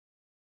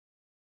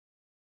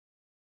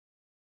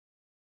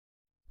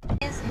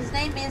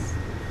His name is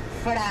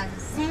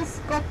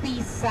Francisco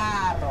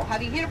Pizarro.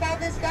 Have you heard about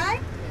this guy?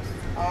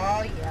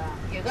 Oh yeah,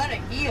 you're gonna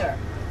hear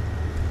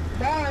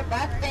more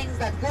bad things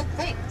than good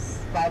things,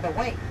 by the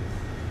way.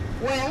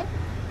 Well,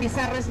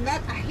 Pizarro is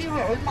not a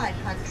hero in my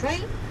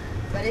country,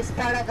 but it's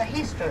part of the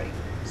history,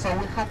 so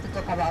we'll have to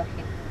talk about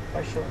him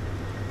for sure.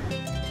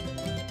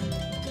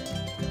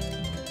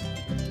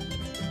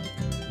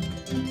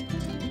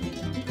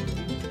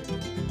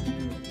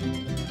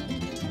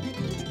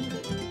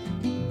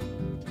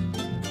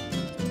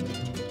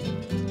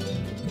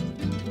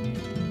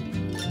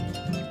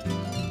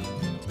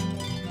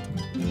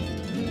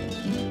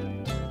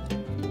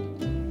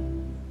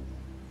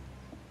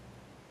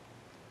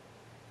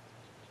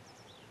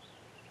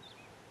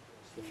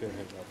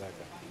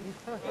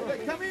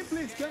 Okay, come in,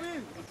 please, come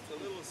in. It's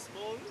a little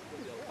small.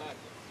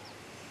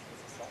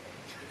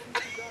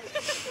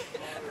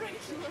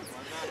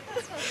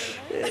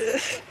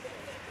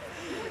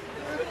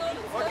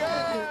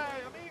 Okay,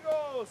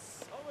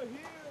 amigos, over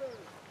here.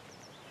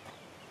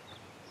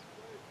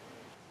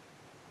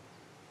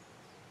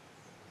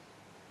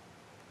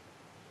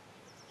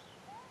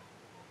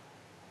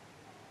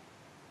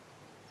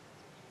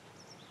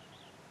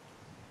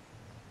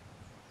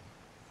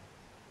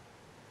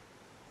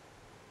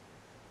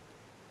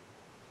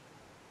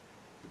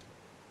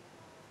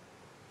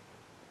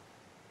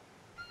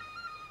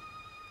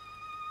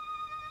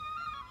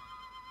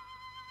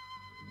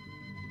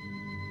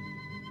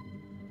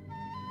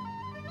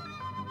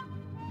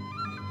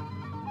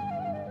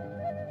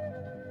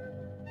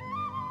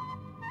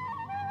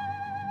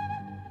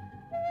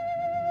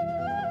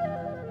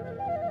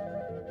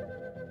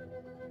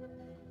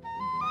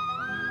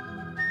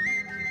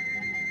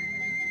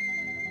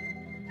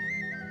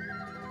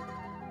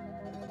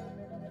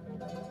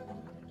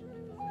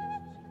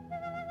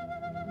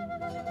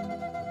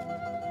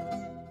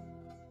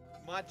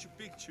 Machu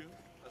Picchu,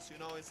 as you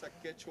know, is a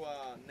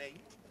Quechua name,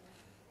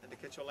 and the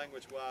Quechua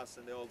language was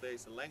in the old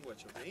days the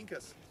language of the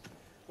Incas.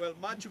 Well,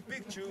 Machu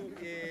Picchu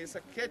is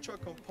a Quechua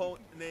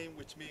component name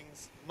which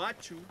means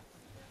Machu,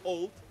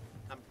 old,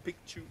 and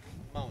Picchu,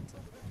 mountain.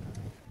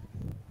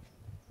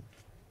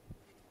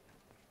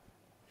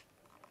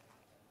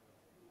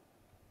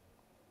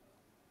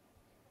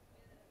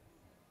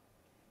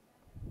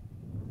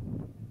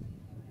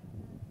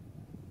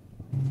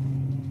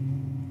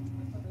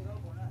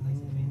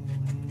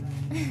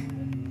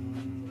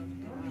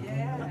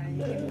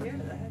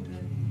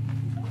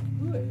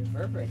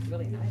 Perfect,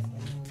 really nice.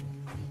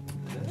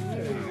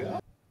 There you go.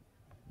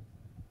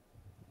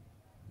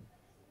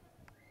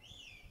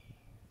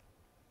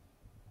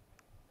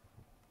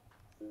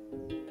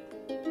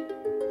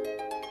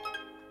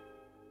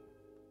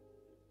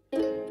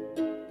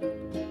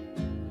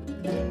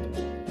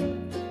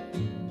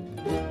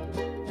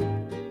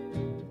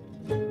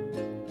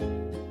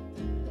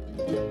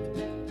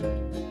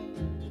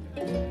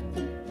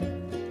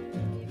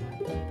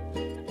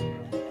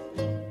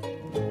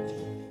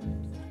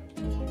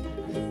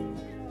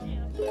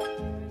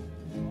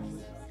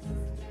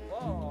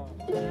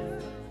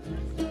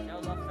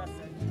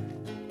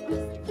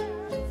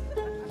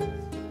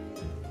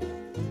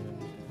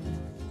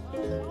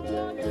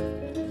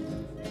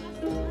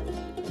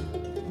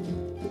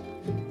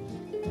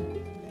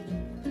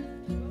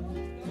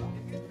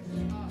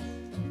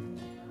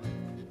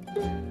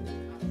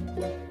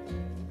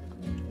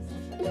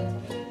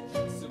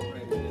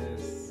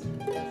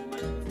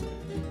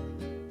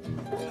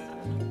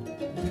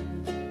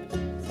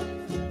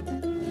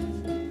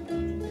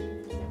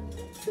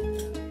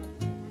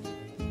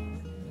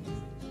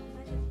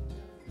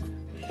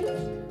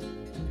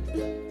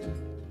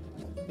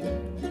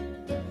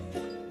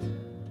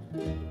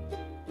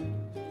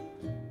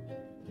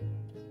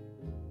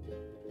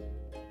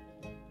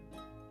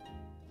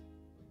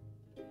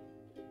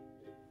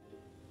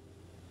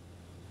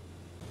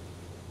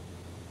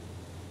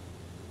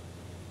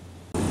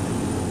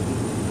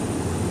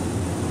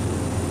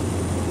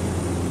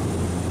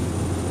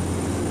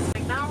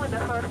 The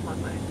first one,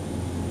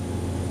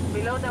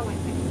 below the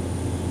window.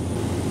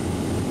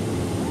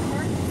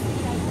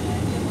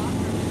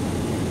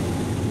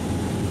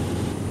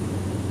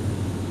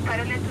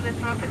 Parallel to the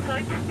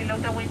trapezoid, below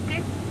the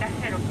wingtip, the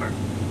heliper.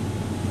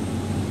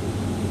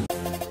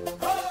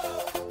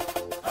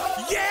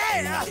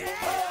 Yeah!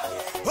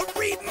 A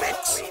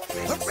remix!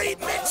 A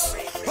remix!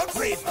 A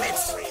remix!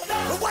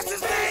 What's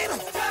his name?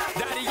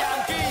 Daddy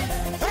Yankee,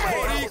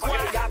 Boricua,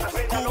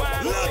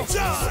 Cubano, Lil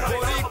Jon!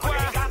 Boricua.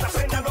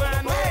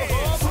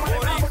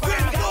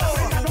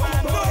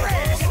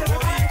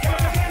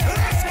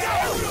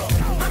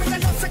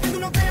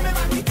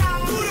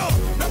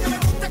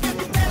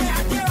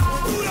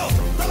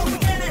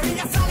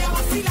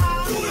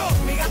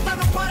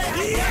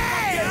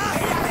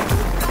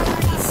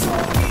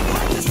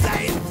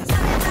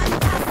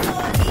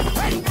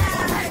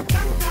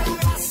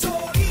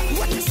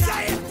 What you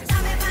saying?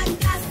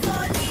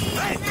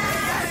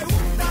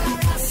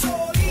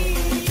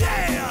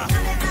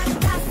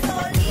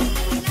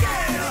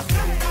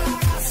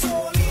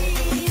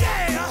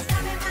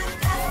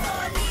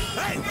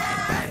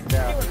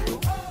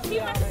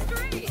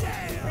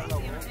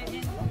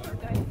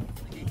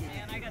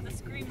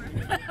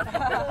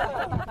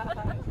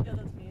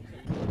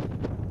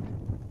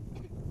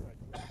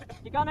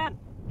 Keep going, man.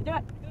 You do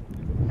it.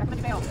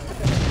 Recommend you bail.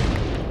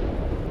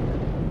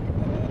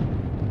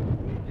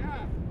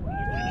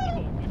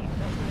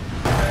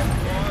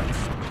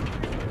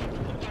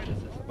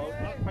 About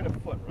quite a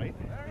foot, right?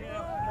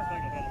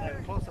 Yeah.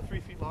 And close to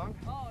 3 feet long.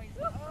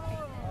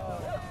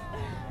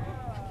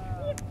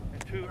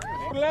 And 2.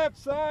 Left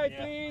side,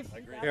 please.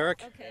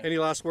 Eric, any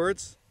last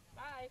words?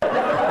 Bye.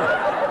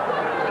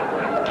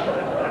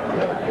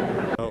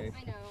 Oh.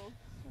 I know.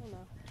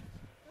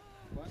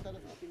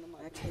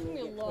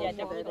 Yeah,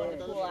 definitely going to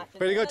the pool after.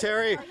 Way to go,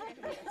 Terry.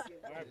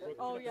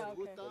 Oh, yeah,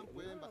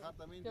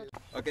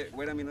 Okay,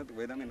 wait a minute.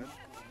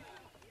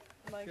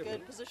 Am I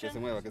good position? Que se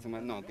mueva,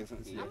 no, que se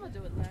I'm going to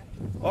do it there.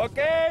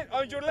 Okay,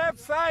 on your left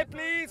side,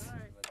 please.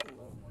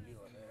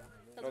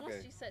 Because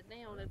once you sit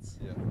down, it's...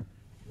 Yeah.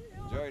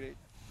 Enjoyed it.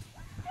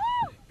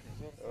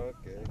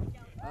 Okay.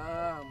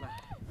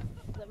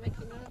 Does that make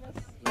you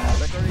nervous?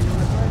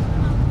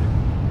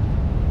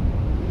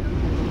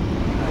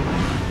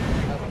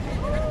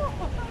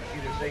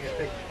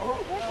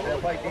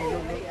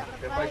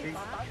 They're fighting.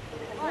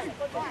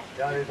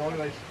 Yeah, there's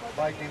always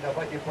fighting. They're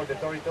fighting for the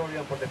territory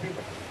and for the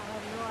people.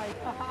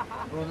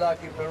 Good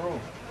luck in Peru.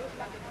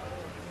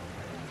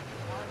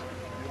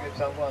 You get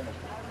someone.